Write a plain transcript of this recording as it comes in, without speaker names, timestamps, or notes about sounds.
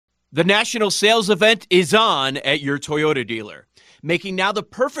The national sales event is on at your Toyota dealer, making now the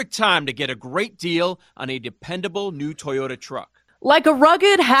perfect time to get a great deal on a dependable new Toyota truck. Like a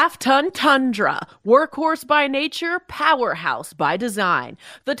rugged half-ton Tundra, workhorse by nature, powerhouse by design.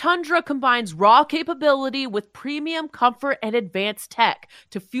 The Tundra combines raw capability with premium comfort and advanced tech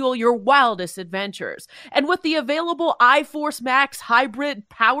to fuel your wildest adventures. And with the available iForce Max hybrid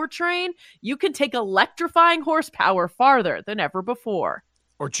powertrain, you can take electrifying horsepower farther than ever before.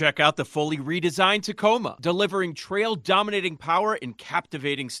 Or check out the fully redesigned Tacoma, delivering trail-dominating power in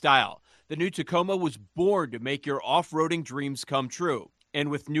captivating style. The new Tacoma was born to make your off-roading dreams come true.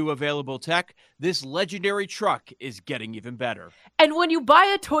 And with new available tech, this legendary truck is getting even better. And when you buy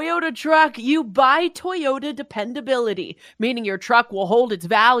a Toyota truck, you buy Toyota dependability, meaning your truck will hold its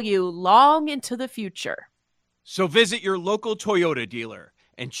value long into the future. So visit your local Toyota dealer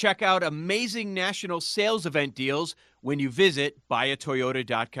and check out amazing national sales event deals when you visit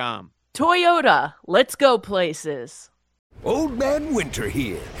buyatoyota.com. Toyota, let's go places. Old Man Winter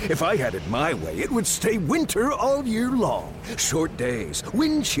here. If I had it my way, it would stay winter all year long. Short days,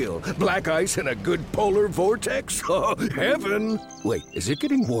 wind chill, black ice, and a good polar vortex. Oh, heaven. Wait, is it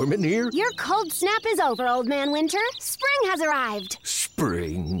getting warm in here? Your cold snap is over, Old Man Winter. Spring has arrived.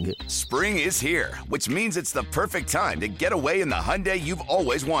 Spring. Spring is here, which means it's the perfect time to get away in the Hyundai you've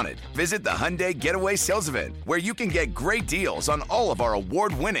always wanted. Visit the Hyundai Getaway Sales Event, where you can get great deals on all of our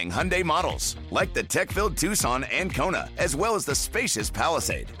award-winning Hyundai models, like the tech-filled Tucson and Kona, as well as the spacious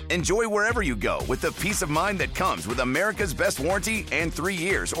Palisade. Enjoy wherever you go with the peace of mind that comes with America's best warranty and 3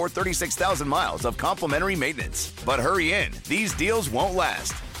 years or 36,000 miles of complimentary maintenance. But hurry in, these deals won't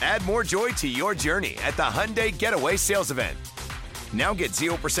last. Add more joy to your journey at the Hyundai Getaway Sales Event. Now get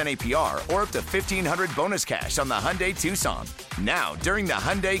 0% APR or up to $1,500 bonus cash on the Hyundai Tucson. Now, during the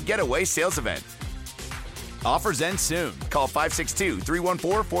Hyundai Getaway Sales Event. Offers end soon. Call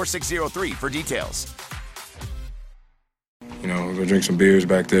 562-314-4603 for details. You know, we're going to drink some beers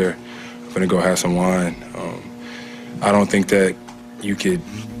back there. I'm going to go have some wine. I don't think that you could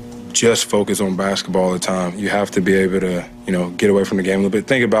just focus on basketball all the time. You have to be able to, you know, get away from the game a little bit.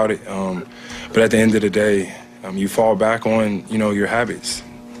 Think about it. But at the end of the day, you fall back on, you know, your habits,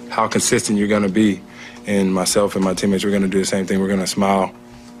 how consistent you're going to be. And myself and my teammates, we're going to do the same thing. We're going to smile.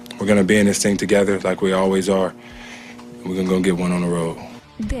 We're going to be in this thing together like we always are. We're going to go get one on the road.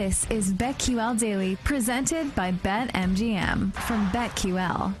 This is BetQL Daily, presented by BetMGM from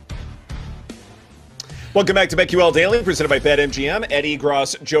BetQL. Welcome back to BetQL Daily, presented by BetMGM. Eddie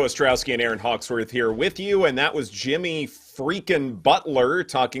Gross, Joe Ostrowski, and Aaron Hawksworth here with you. And that was Jimmy freaking Butler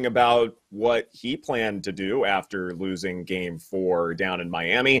talking about what he planned to do after losing Game 4 down in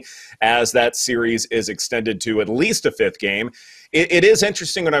Miami, as that series is extended to at least a fifth game. It is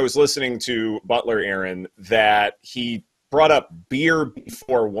interesting when I was listening to Butler, Aaron, that he brought up beer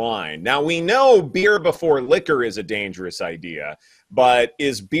before wine. Now, we know beer before liquor is a dangerous idea, but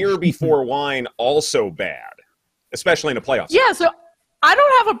is beer before wine also bad, especially in a playoff? Yeah, so I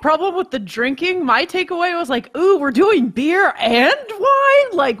don't have a problem with the drinking. My takeaway was like, ooh, we're doing beer and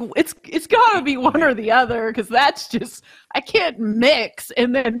wine? Like, it's got to be one or the other, because that's just, I can't mix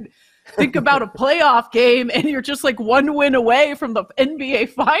and then think about a playoff game and you're just like one win away from the NBA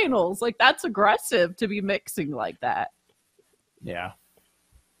Finals. Like, that's aggressive to be mixing like that. Yeah.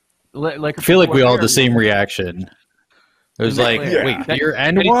 Like I feel like we all had the same reaction. It was like, wait, beer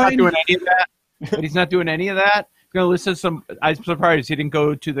and wine? He's not doing any of that. But he's not doing any of that. Going to listen to some. I'm surprised he didn't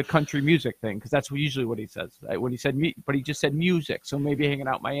go to the country music thing, because that's usually what he says. When he said, but he just said music. So maybe hanging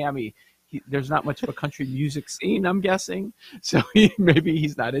out in Miami, there's not much of a country music scene, I'm guessing. So maybe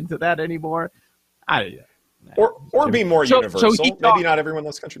he's not into that anymore. Or be more universal. Maybe not everyone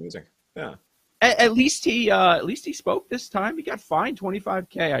loves country music. Yeah. At least he spoke this time. He got fined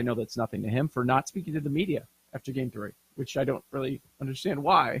 $25,000. I know that's nothing to him for not speaking to the media after Game 3, which I don't really understand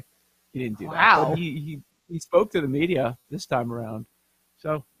why he didn't do that. Wow. But he spoke to the media this time around.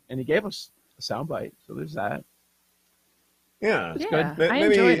 So, and he gave us a soundbite. So there's that. Yeah, It's good. I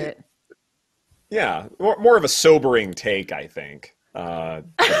enjoyed it. Yeah, more of a sobering take, I think.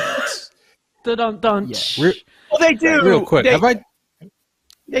 Dun. Well, they do. Real quick,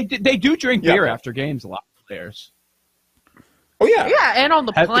 They do drink beer after games, a lot of players. Oh, yeah. Yeah, and on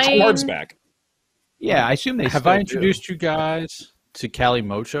the plane. It's carbs back. Yeah, I assume they have I introduced you guys to Cali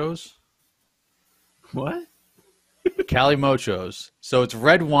Mochos? What? Cali Mochos. So it's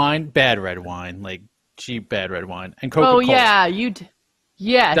red wine, bad red wine, like cheap bad red wine, and Coca-Cola. Oh, yeah,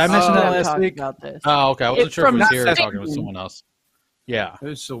 yes. Did I mention that last week? About this. Oh, okay. I wasn't sure if it was here or Spain. talking with someone else. Yeah. It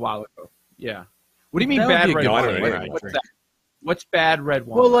was a while ago. Yeah. What do you mean That would bad be a red good wine? flavor, What's that? What's bad red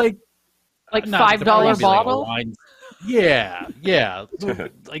wine? Well, like Like not $5 maybe like a bottle? wine. Yeah,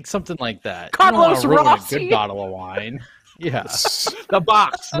 like something like that. Carlos you don't wanna ruin Rossi. a good bottle of wine. Yeah, The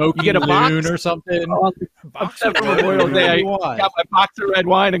box. You get a box or something. Except for Memorial Day, I got my box of red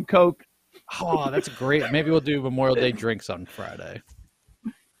wine and Coke. Oh, that's great. Maybe we'll do Memorial Day drinks on Friday.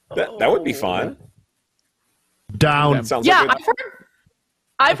 That would be fun. Down. Sounds Yeah, like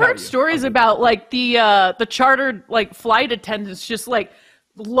I've heard stories about like the chartered like flight attendants just like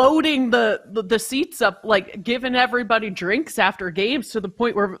loading the seats up, like giving everybody drinks after games to the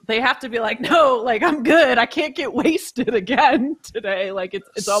point where they have to be like, no, like I'm good. I can't get wasted again today. Like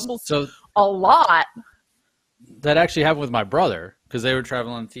it's almost a lot. That actually happened with my brother because they were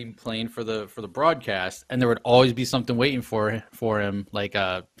traveling on the team plane for the broadcast, and there would always be something waiting for him, like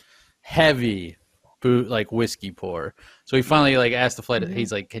a heavy like whiskey pour. So he finally like asked the flight.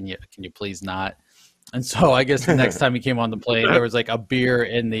 He's like, "Can you please not?" And so I guess the next time he came on the plane, there was like a beer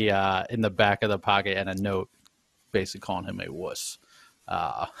in the back of the pocket and a note, basically calling him a wuss.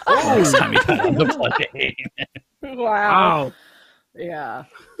 Next time he got on the plane. Wow. Yeah.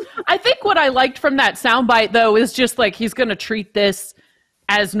 I think what I liked from that soundbite, though, is just like he's going to treat this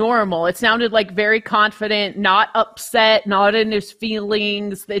as normal. It sounded like very confident, not upset, not in his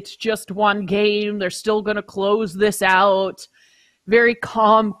feelings. It's just one game. They're still going to close this out. Very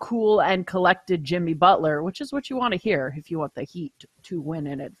calm, cool, and collected Jimmy Butler, which is what you want to hear if you want the Heat to win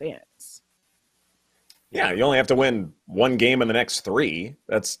in advance. Yeah, you only have to win one game in the next three.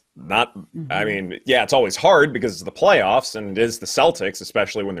 That's not, I mean, yeah, it's always hard because it's the playoffs and it is the Celtics,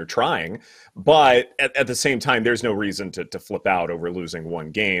 especially when they're trying. But at the same time, there's no reason to flip out over losing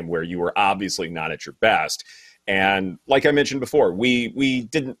one game where you were obviously not at your best. And like I mentioned before, we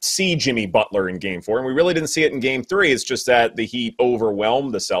didn't see Jimmy Butler in Game 4, and we really didn't see it in Game 3. It's just that the Heat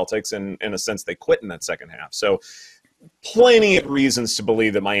overwhelmed the Celtics, and in a sense, they quit in that second half. So plenty of reasons to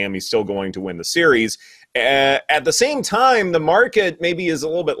believe that Miami's still going to win the series. At the same time, the market maybe is a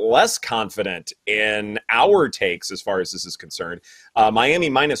little bit less confident in our takes as far as this is concerned. Miami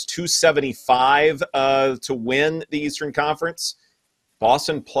minus 275 to win the Eastern Conference.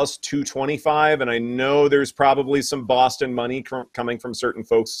 Boston plus 225, and I know there's probably some Boston money coming from certain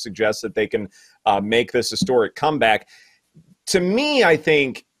folks to suggest that they can make this historic comeback. To me, I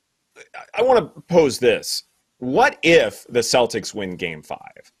think, I want to pose this. What if the Celtics win Game 5?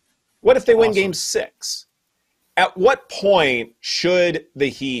 What if they win Game 6? At what point should the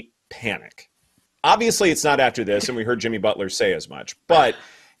Heat panic? Obviously, it's not after this, and we heard Jimmy Butler say as much. But,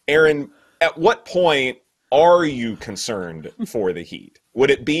 Aaron, at what point are you concerned for the Heat? Would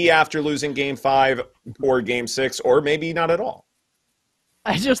it be after losing Game 5 or Game 6, or maybe not at all?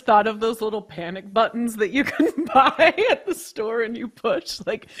 I just thought of those little panic buttons that you can buy at the store and you push,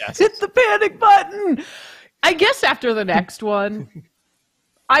 like, hit the panic button. I guess after the next one,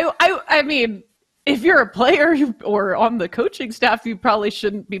 I mean, if you're a player or on the coaching staff, you probably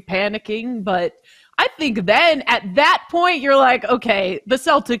shouldn't be panicking, but I think then at that point, you're like, okay, the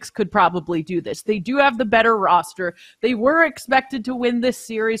Celtics could probably do this. They do have the better roster. They were expected to win this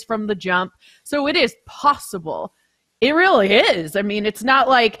series from the jump. So it is possible. It really is. I mean, it's not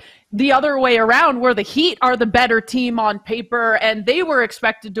like the other way around where the Heat are the better team on paper and they were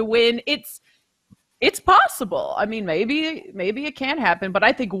expected to win. It's possible. I mean, maybe it can happen, but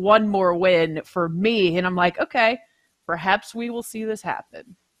I think one more win for me, and I'm like, okay, perhaps we will see this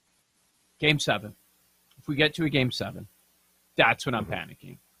happen. Game 7. If we get to a Game 7, that's when I'm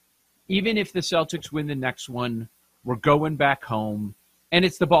panicking. Even if the Celtics win the next one, we're going back home, and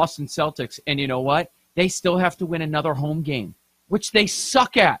it's the Boston Celtics. And you know what? They still have to win another home game, which they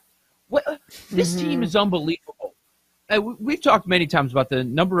suck at. This team is unbelievable. We've talked many times about the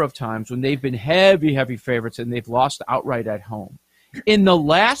number of times when they've been heavy, heavy favorites and they've lost outright at home. In the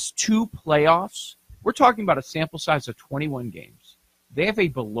last two playoffs, we're talking about a sample size of 21 games. They have a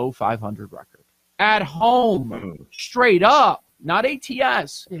below 500 record. At home, straight up, not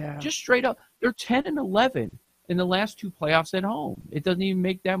ATS, just straight up. They're 10-11 in the last two playoffs at home. It doesn't even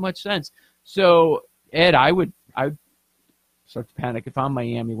make that much sense. So, Ed, I would start to panic if I'm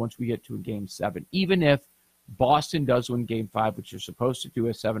Miami once we get to a Game 7, even if Boston does win Game 5, which you're supposed to do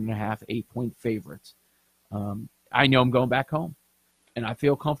as 7.5, 8-point favorites. I know I'm going back home, and I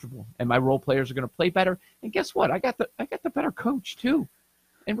feel comfortable, and my role players are going to play better. And guess what? I got the better coach too,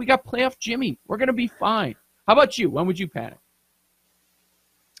 and we got playoff Jimmy. We're going to be fine. How about you? When would you panic?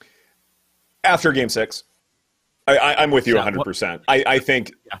 After Game 6, I'm with you 100%. I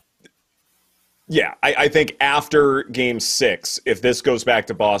think. Yeah, I think after Game 6, if this goes back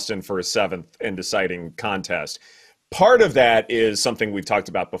to Boston for a 7th and deciding contest, part of that is something we've talked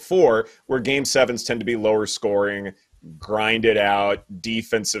about before, where Game 7s tend to be lower scoring, grinded out,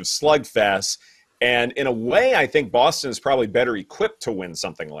 defensive slugfests. And in a way, I think Boston is probably better equipped to win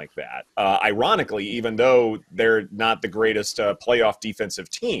something like that. Ironically, even though they're not the greatest playoff defensive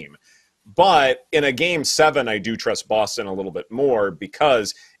team. But in a game 7, I do trust Boston a little bit more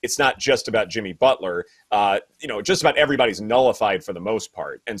because it's not just about Jimmy Butler. Just about everybody's nullified for the most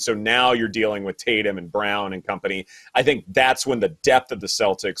part. And so now you're dealing with Tatum and Brown and company. I think that's when the depth of the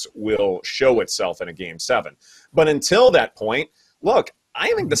Celtics will show itself in a game 7. But until that point, look,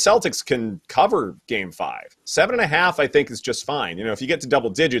 I think the Celtics can cover game 5. 7.5, I think, is just fine. If you get to double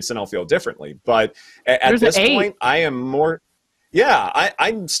digits, then I'll feel differently. But at this point, I am more... Yeah,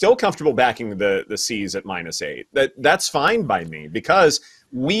 I'm still comfortable backing the C's at -8. That's fine by me because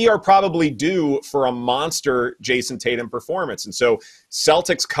we are probably due for a monster Jason Tatum performance. And so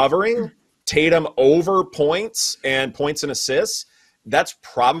Celtics covering, Tatum over points and assists, that's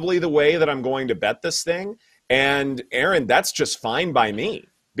probably the way that I'm going to bet this thing. And Aaron, that's just fine by me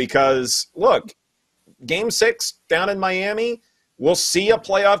because, look, game 6 down in Miami, we'll see a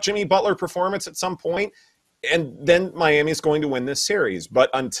playoff Jimmy Butler performance at some point. And then Miami is going to win this series. But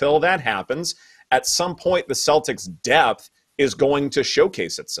until that happens, at some point, the Celtics' depth is going to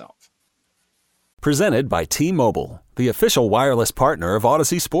showcase itself. Presented by T-Mobile, the official wireless partner of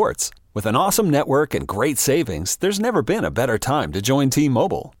Odyssey Sports. With an awesome network and great savings, there's never been a better time to join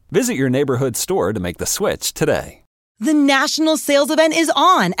T-Mobile. Visit your neighborhood store to make the switch today. The national sales event is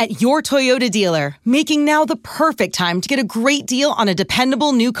on at your Toyota dealer, making now the perfect time to get a great deal on a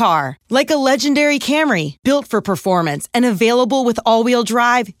dependable new car. Like a legendary Camry, built for performance and available with all-wheel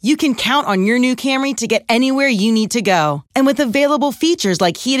drive, you can count on your new Camry to get anywhere you need to go. And with available features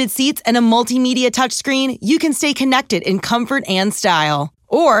like heated seats and a multimedia touchscreen, you can stay connected in comfort and style.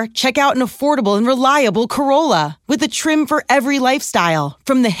 Or check out an affordable and reliable Corolla with a trim for every lifestyle,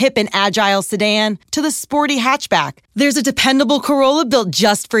 from the hip and agile sedan to the sporty hatchback. There's a dependable Corolla built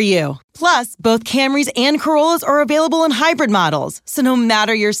just for you. Plus, both Camrys and Corollas are available in hybrid models, so no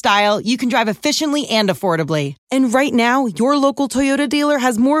matter your style, you can drive efficiently and affordably. And right now, your local Toyota dealer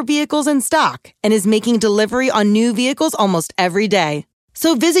has more vehicles in stock and is making delivery on new vehicles almost every day.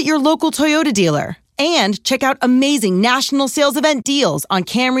 So visit your local Toyota dealer. And check out amazing national sales event deals on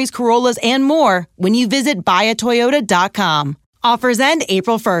Camrys, Corollas, and more when you visit buyatoyota.com. Offers end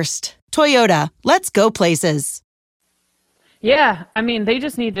April 1st. Toyota, let's go places. Yeah, I mean, they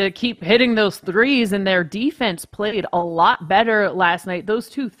just need to keep hitting those threes, and their defense played a lot better last night. Those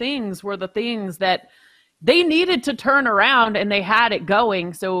two things were the things that they needed to turn around, and they had it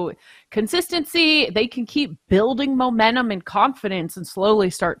going. So consistency, they can keep building momentum and confidence and slowly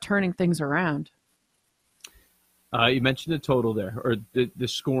start turning things around. You mentioned the total there, or the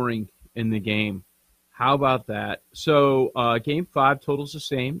scoring in the game. How about that? So game 5 total's the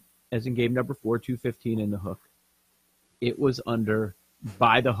same as in game number 4, 215 in the hook. It was under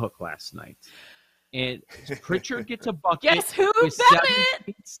by the hook last night. And Pritchard gets a bucket. Guess who with bet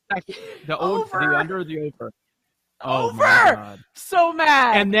it? The under or the over? Oh, over. My God. So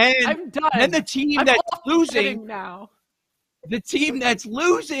mad. And then I'm done. Then the team I'm that's off losing now. The team that's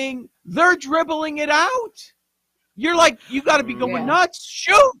losing, they're dribbling it out. You're like, you got to be going nuts.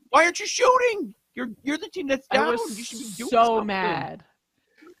 Shoot! Why aren't you shooting? You're the team that's down. You should be doing so something. Mad.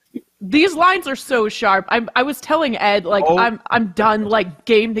 These lines are so sharp. I was telling Ed, I'm done,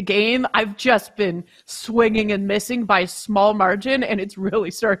 game to game. I've just been swinging and missing by a small margin, and it's really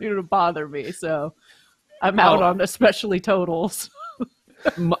starting to bother me. So I'm out on especially totals.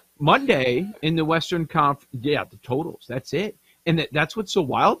 Monday in the Western Conference, the totals. That's it. And that's what's so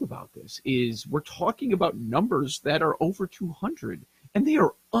wild about this is we're talking about numbers that are over 200, and they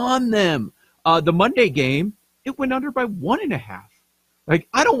are on them. The Monday game, it went under by 1.5.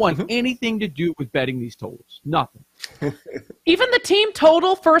 I don't want anything to do with betting these totals. Nothing. Even the team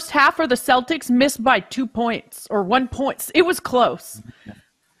total first half for the Celtics missed by 2 points or 1 point. It was close.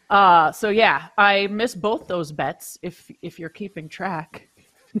 So yeah, I missed both those bets if you're keeping track.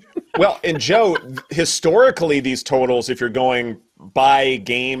 Well, and Joe, historically, these totals, if you're going by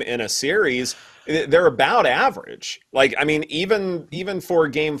game in a series, they're about average. Even for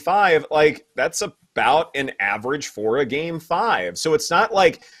game 5, that's about an average for a game 5. So it's not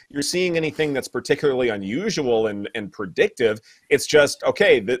like you're seeing anything that's particularly unusual and predictive. It's just,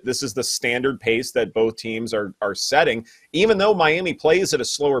 okay, this is the standard pace that both teams are setting. Even though Miami plays at a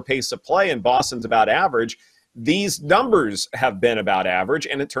slower pace of play and Boston's about average, these numbers have been about average,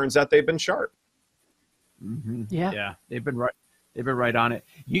 and it turns out they've been sharp. Mm-hmm. Yeah, they've been right. They've been right on it.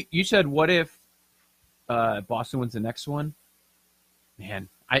 You said, what if Boston wins the next one? Man,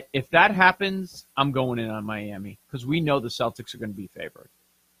 if that happens, I'm going in on Miami because we know the Celtics are going to be favored.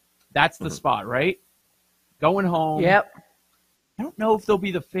 That's the spot, right? Going home. Yep. I don't know if they'll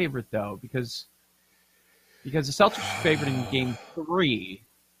be the favorite though because because the Celtics were favored in Game 3.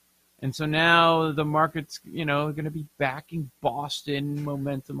 And so now the market's, going to be backing Boston,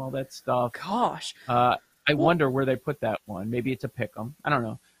 momentum, all that stuff. Gosh. I wonder where they put that one. Maybe it's a pick 'em. I don't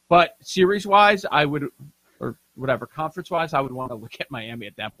know. But series-wise, I would, or whatever, conference-wise, I would want to look at Miami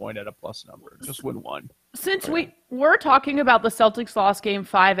at that point at a plus number. Just win one. Since we're talking about the Celtics lost Game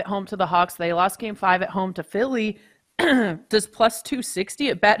 5 at home to the Hawks, they lost Game 5 at home to Philly. Does plus 260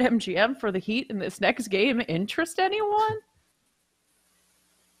 at BetMGM for the Heat in this next game interest anyone?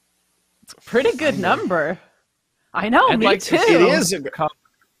 It's a pretty good number. I know, And me too. It is.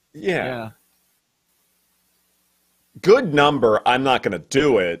 Yeah. Good number. I'm not going to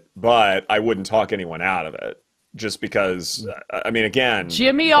do it, but I wouldn't talk anyone out of it just because. I mean, again,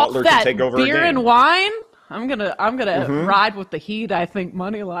 Jimmy Butler off that can take over beer a game. and wine. I'm gonna ride with the Heat. I think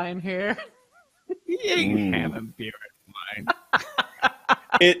money line here. Having beer and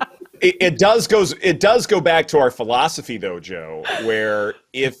wine. It does go back to our philosophy though, Joe, where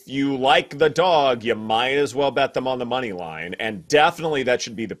if you like the dog, you might as well bet them on the money line, and definitely that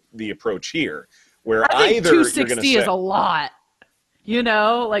should be the approach here. Where I think either 260 is a lot.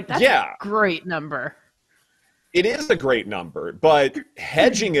 That's a great number. It is a great number, but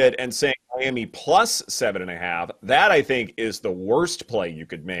hedging it and saying Miami plus 7.5, that I think is the worst play you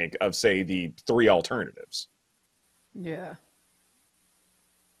could make of, say, the three alternatives. Yeah.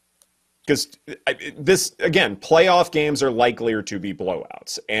 Because this, again, playoff games are likelier to be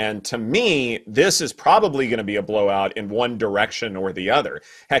blowouts. And to me, this is probably going to be a blowout in one direction or the other.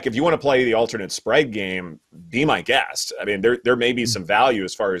 Heck, if you want to play the alternate spread game, be my guest. I mean, there may be some value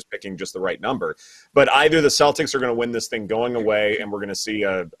as far as picking just the right number. But either the Celtics are going to win this thing going away, and we're going to see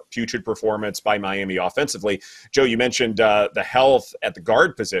a putrid performance by Miami offensively. Joe, you mentioned the health at the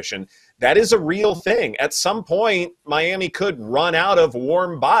guard position. That is a real thing. At some point, Miami could run out of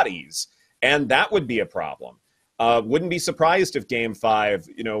warm bodies, and that would be a problem. Wouldn't be surprised if Game 5,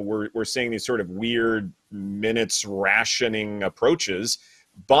 we're seeing these sort of weird minutes rationing approaches,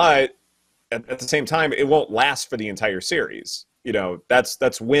 but at the same time, it won't last for the entire series.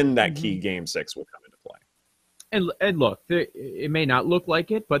 That's when that key Game 6 will come into play. And look, it may not look like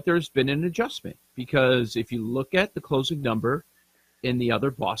it, but there's been an adjustment, because if you look at the closing number in the other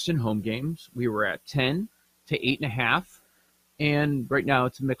Boston home games, we were at 10 to 8.5, and right now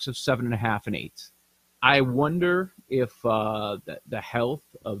it's a mix of 7.5 and 8. I wonder if the health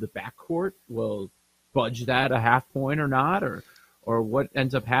of the backcourt will budge that a half point or not, or what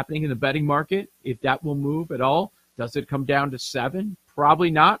ends up happening in the betting market, if that will move at all. Does it come down to 7? Probably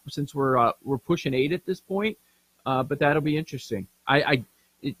not, since we're pushing 8 at this point, but that'll be interesting.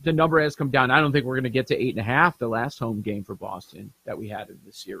 The number has come down. I don't think we're going to get to 8.5, the last home game for Boston that we had in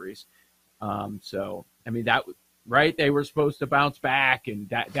this series. So, I mean, right? They were supposed to bounce back, and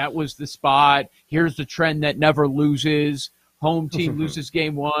that was the spot. Here's the trend that never loses. Home team loses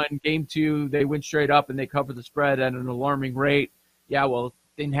Game 1. Game 2, they went straight up, and they cover the spread at an alarming rate. Yeah, well, it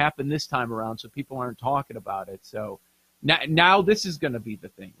didn't happen this time around, so people aren't talking about it. So now this is going to be the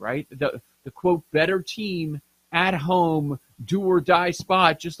thing, right? The quote, better team at home, do-or-die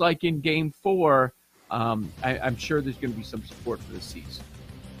spot, just like in Game 4. I'm sure there's going to be some support for this season.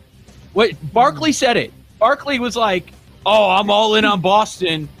 Barkley said it. Barkley was like, oh, I'm all in on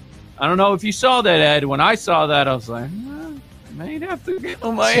Boston. I don't know if you saw that, Ed. When I saw that, I was like, might have to get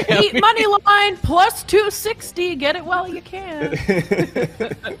on my Heat money line plus 260. Get it while you can.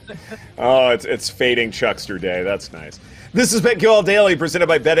 Oh, it's fading Chuckster Day. That's nice. This is BetQL Daily, presented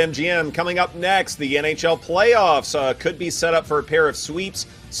by BetMGM. Coming up next, the NHL playoffs could be set up for a pair of sweeps.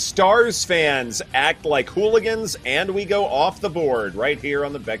 Stars fans act like hooligans, and we go off the board right here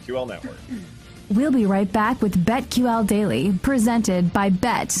on the BetQL Network. We'll be right back with BetQL Daily, presented by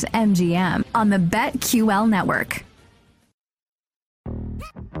BetMGM on the BetQL Network.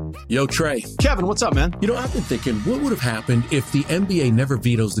 Yo, Trey. Kevin, what's up, man? I've been thinking, what would have happened if the NBA never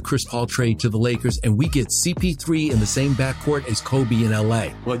vetoes the Chris Paul trade to the Lakers and we get CP3 in the same backcourt as Kobe in LA?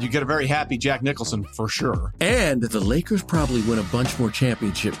 Well, you get a very happy Jack Nicholson, for sure. And the Lakers probably win a bunch more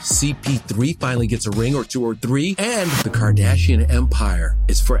championships. CP3 finally gets a ring or 2 or 3, and the Kardashian empire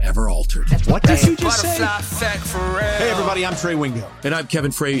is forever altered. What did you just say? Hey, everybody, I'm Trey Wingo. And I'm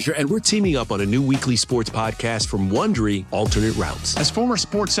Kevin Frazier, and we're teaming up on a new weekly sports podcast from Wondery, Alternate Routes. As former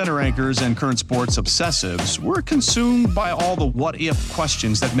sports SportsCenter anchors and current sports obsessives, we're consumed by all the what-if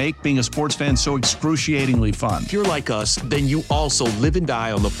questions that make being a sports fan so excruciatingly fun. If you're like us, then you also live and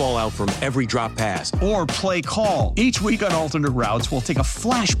die on the fallout from every drop pass. Or play call. Each week on Alternate Routes, we'll take a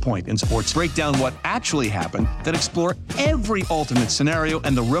flashpoint in sports, break down what actually happened, then explore every alternate scenario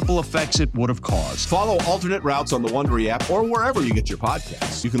and the ripple effects it would have caused. Follow Alternate Routes on the Wondery app or wherever you get your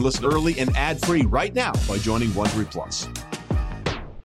podcasts. You can listen early and ad-free right now by joining Wondery Plus.